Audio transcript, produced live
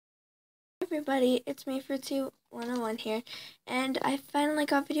everybody, it's me, Fruitsi 101 here, and I finally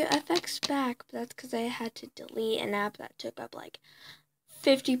got Video FX back, but that's because I had to delete an app that took up like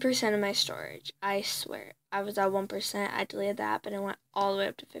 50% of my storage. I swear, I was at 1%, I deleted the app, and it went all the way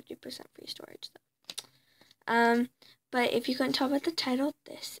up to 50% free storage. So. But if you couldn't tell by the title,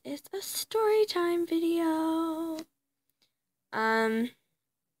 this is a story time video.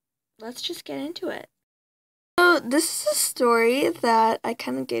 Let's just get into it. So this is a story that I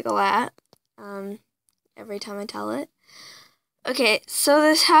kind of giggle at every time I tell it. Okay, so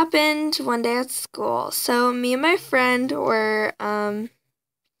this happened one day at school. So me and my friend were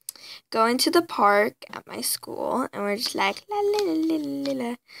going to the park at my school, and we're just like la la la la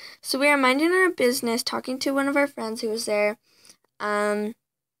la. So we were minding our business, talking to one of our friends who was there, and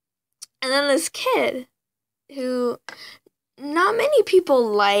then this kid who not many people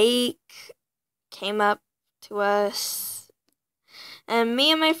like came up to us, and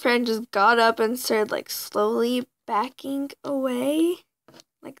me and my friend just got up and started like slowly backing away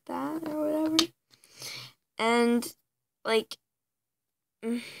like that or whatever, and like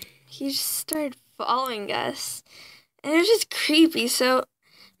he just started following us, and it was just creepy. So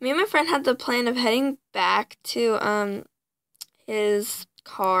me and my friend had the plan of heading back to his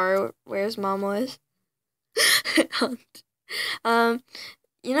car where his mom was.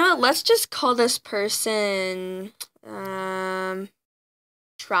 You know what, let's just call this person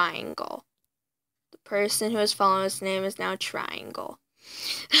Triangle. The person who was following us name is now Triangle,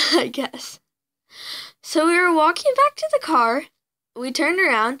 I guess. So we were walking back to the car. We turned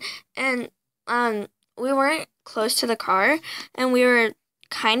around, and we weren't close to the car, and we were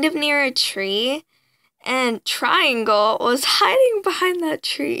kind of near a tree, and Triangle was hiding behind that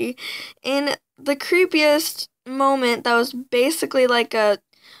tree in the creepiest moment that was basically like a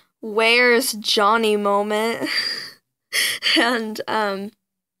 "Where's Johnny" moment. And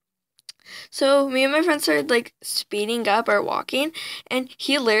so me and my friend started like speeding up or walking, and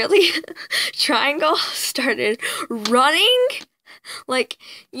he literally Triangle started running. Like,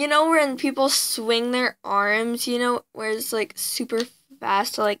 you know when people swing their arms, you know, where it's like super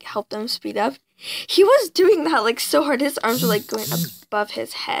fast to like help them speed up? He was doing that like so hard. His arms were like going above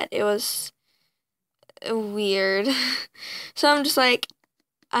his head. It was weird. So I'm just like,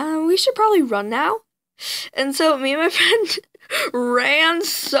 we should probably run now. And so me and my friend ran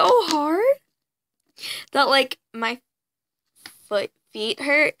so hard that like my feet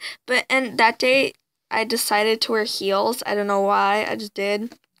hurt. And that day I decided to wear heels. I don't know why, I just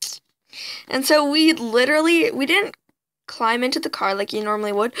did. And so we didn't climb into the car like you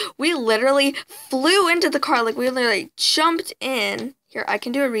normally would. We literally flew into the car, like we literally jumped in. Here, I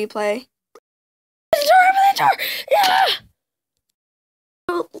can do a replay. Open the door! Yeah!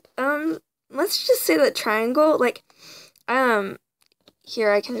 So, let's just say that Triangle, like,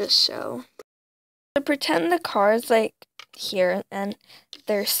 here I can just show. So pretend the car is like here, and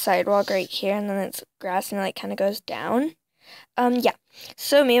there's sidewalk right here, and then it's grass, and it like kind of goes down. Yeah.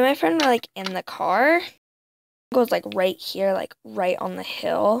 So me and my friend were like in the car. It goes like right here, like right on the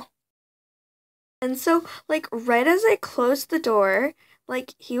hill. And so like right as I closed the door,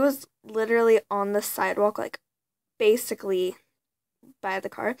 like he was literally on the sidewalk, like basically by the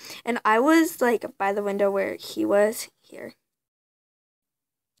car, and I was like by the window where he was here.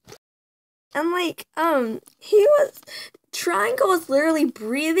 And like Triangle was literally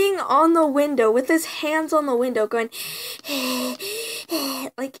breathing on the window with his hands on the window going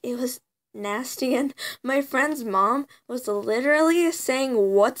like it was nasty, and my friend's mom was literally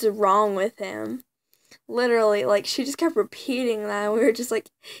saying what's wrong with him. Literally, like she just kept repeating that. We were just like,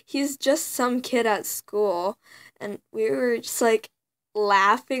 he's just some kid at school, and we were just like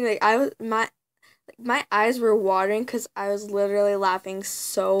laughing. Like my eyes were watering because I was literally laughing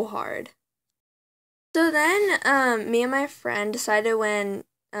so hard. So then, me and my friend decided when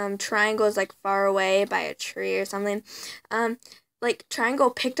Triangle was like far away by a tree or something, like Triangle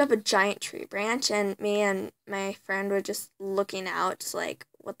picked up a giant tree branch, and me and my friend were just looking out, just like,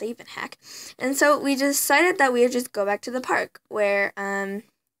 what the even heck? And so we decided that we would just go back to the park where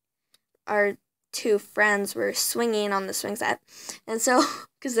our two friends were swinging on the swing set, and so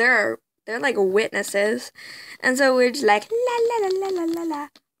because they're like witnesses, and so we're just like la la la la la la la.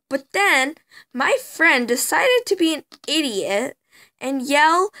 But then my friend decided to be an idiot and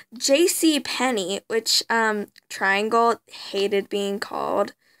yell J.C. Penney, which Triangle hated being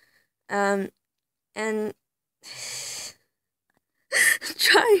called. And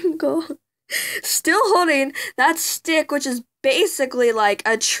Triangle, still holding that stick, which is basically like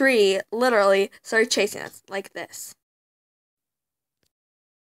a tree, literally started chasing us like this.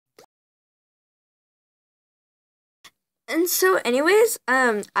 And so anyways,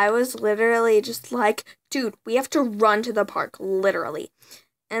 I was literally just like, dude, we have to run to the park, literally.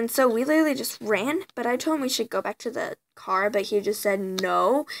 And so we literally just ran, but I told him we should go back to the car, but he just said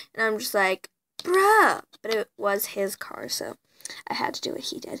no. And I'm just like, bruh. But it was his car, so I had to do what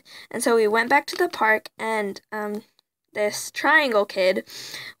he did. And so we went back to the park, and this triangle kid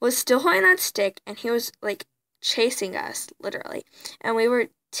was still holding that stick, and he was like chasing us, literally. And we were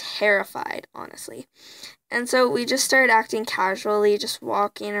terrified, honestly. And so we just started acting casually, just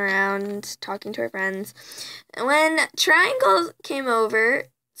walking around, talking to our friends. And when Triangle came over,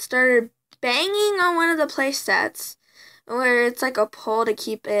 started banging on one of the play sets, where it's like a pole to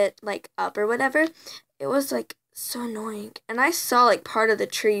keep it like up or whatever, it was like so annoying. And I saw like part of the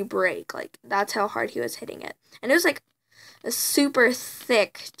tree break. Like that's how hard he was hitting it. And it was like a super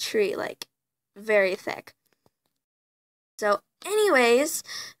thick tree, like very thick. So anyways,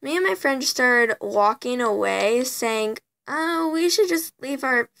 me and my friend just started walking away saying, oh, we should just leave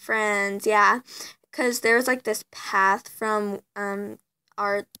our friends, yeah. Because there was like this path from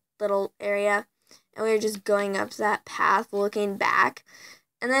our little area, and we were just going up that path looking back.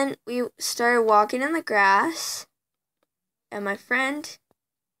 And then we started walking in the grass, and my friend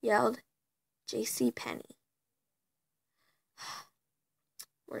yelled, JC Penney.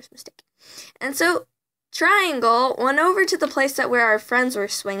 Worst mistake. And so Triangle went over to the place where our friends were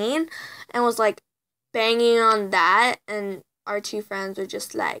swinging and was like banging on that, and our two friends were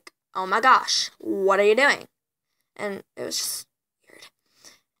just like, oh my gosh, what are you doing? And it was just weird.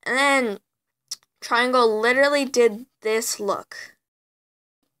 And then Triangle literally did this look.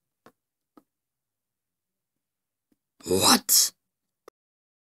 What?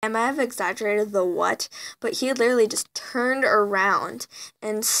 I might have exaggerated the what, but he literally just turned around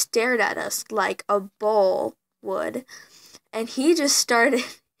and stared at us like a bull would. And he just started,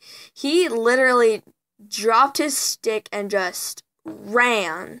 he literally dropped his stick and just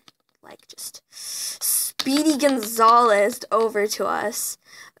ran, like just Speedy Gonzalez over to us.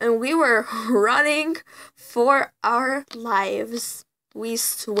 And we were running for our lives, we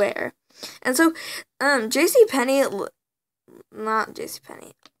swear. And so, JCPenney, not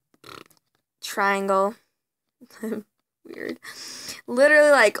JCPenney, Triangle, weird,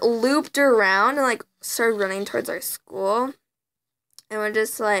 literally like looped around and like started running towards our school, and we're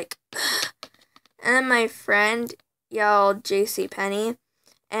just like, and then my friend yelled JCPenney,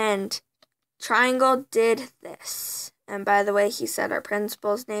 and Triangle did this. And by the way, he said our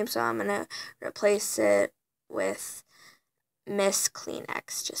principal's name, so I'm gonna replace it with Miss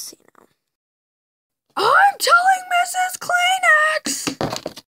Kleenex, just so you know. I'm telling Mrs.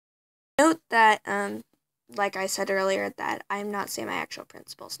 Kleenex! Note that, like I said earlier, that I'm not saying my actual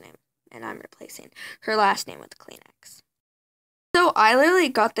principal's name, and I'm replacing her last name with Kleenex. So I literally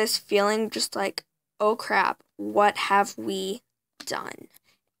got this feeling just like, oh crap, what have we done?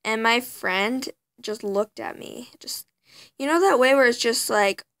 And my friend just looked at me, just, you know that way where it's just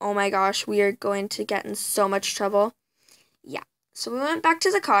like, oh my gosh, we are going to get in so much trouble? Yeah. So we went back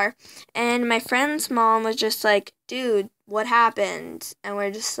to the car, and my friend's mom was just like, dude, what happened? And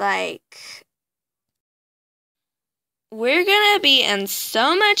we're just like, we're gonna be in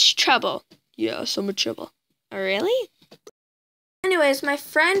so much trouble. Yeah, so much trouble. Oh, really? Anyways, my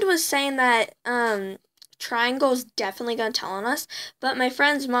friend was saying that Triangle's definitely gonna tell on us, but my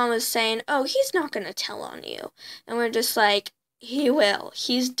friend's mom was saying, oh, he's not gonna tell on you. And we're just like, he will.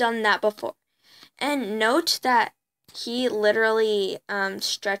 He's done that before. And note that he literally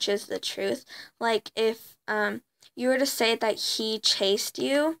stretches the truth. Like if you were to say that he chased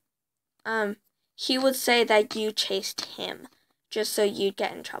you, he would say that you chased him, just so you'd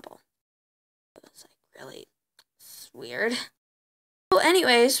get in trouble. It's like really weird. So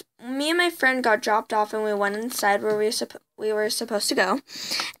anyways, me and my friend got dropped off, and we went inside where we were supposed to go.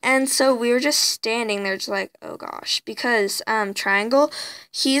 And so we were just standing there just like, oh gosh, because Triangle,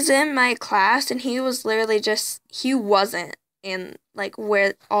 he's in my class, and he was literally just, he wasn't in like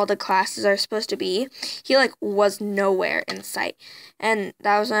where all the classes are supposed to be. He like was nowhere in sight. And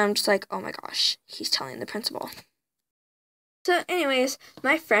that was when I'm just like, oh my gosh, he's telling the principal. So anyways,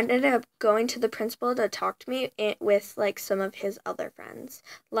 my friend ended up going to the principal to talk to me with like some of his other friends.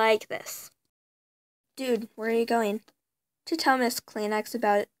 Like this. Dude, where are you going? To tell Miss Kleenex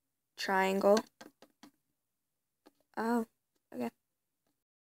about Triangle. Oh, okay.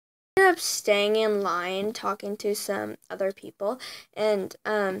 I ended up staying in line talking to some other people, and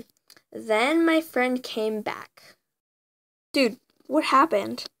then my friend came back. Dude, what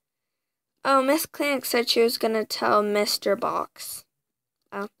happened? Oh, Miss Kleenex said she was gonna tell Mr. Box.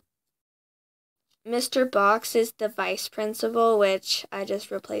 Oh. Mr. Box is the vice principal, which I just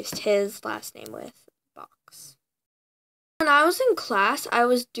replaced his last name with Box. When I was in class, I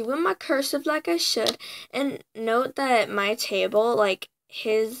was doing my cursive like I should, and note that my table, like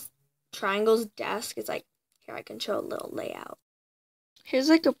his triangle's desk, is like, here I can show a little layout. Here's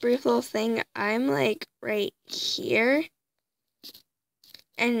like a brief little thing. I'm like right here,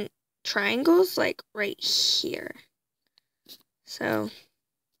 and triangle's like right here. So,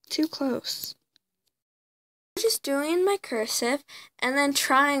 too close. Just doing my cursive, and then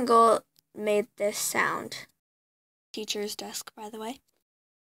triangle made this sound. Teacher's desk, by the way.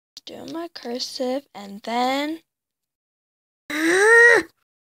 Doing my cursive, and then oh,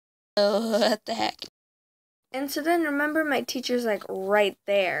 what the heck. And so then remember, my teacher's like right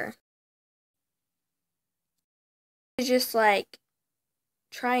there. It's just like,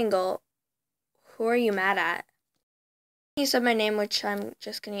 triangle, who are you mad at? He said my name, which I'm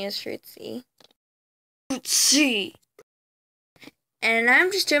just gonna use Fruitsi. Fruitsi. And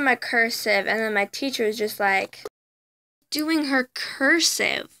I'm just doing my cursive, and then my teacher was just like doing her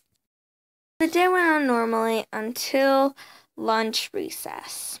cursive. The day went on normally until lunch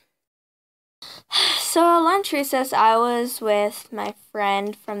recess. So at lunch recess, I was with my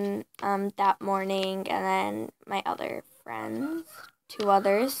friend from that morning, and then my other friends, 2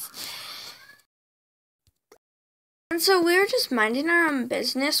 others. And so we were just minding our own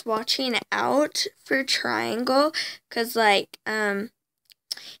business, watching out for triangle, because like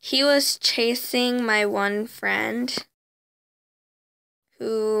he was chasing my one friend,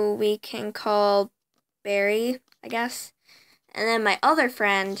 who we can call Barry, I guess, and then my other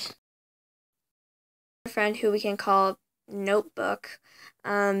friend who we can call Notebook,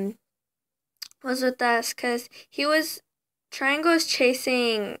 was with us because Triangle was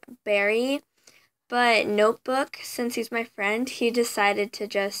chasing Barry, but Notebook, since he's my friend, he decided to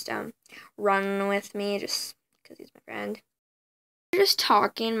just run with me just because he's my friend. We were just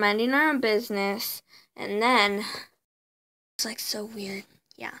talking, minding our own business, and then it's like so weird.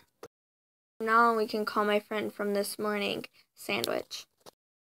 Yeah. Now we can call my friend from this morning Sandwich.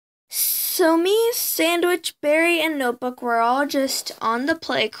 So me, Sandwich, Barry, and Notebook were all just on the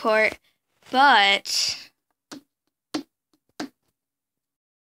play court, but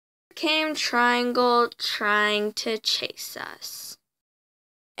came Triangle trying to chase us.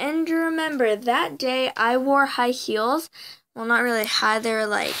 And remember, that day I wore high heels. Well, not really high, they were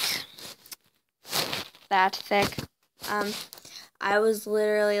like that thick. I was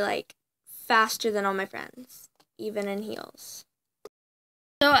literally like faster than all my friends, even in heels.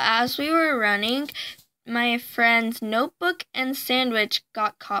 So as we were running, my friends Notebook and Sandwich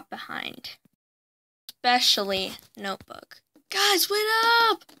got caught behind. Especially Notebook. Guys, wait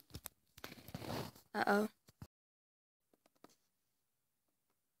up! Uh-oh.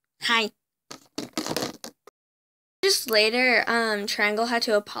 Hi. Just later, Triangle had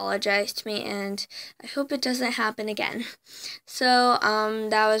to apologize to me, and I hope it doesn't happen again. So,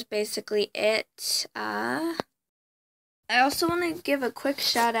 that was basically it. I also want to give a quick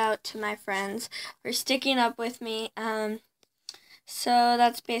shout out to my friends for sticking up with me. So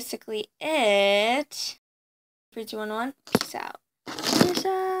that's basically it. 3, 2, 1, 1. Peace out. Peace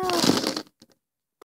out.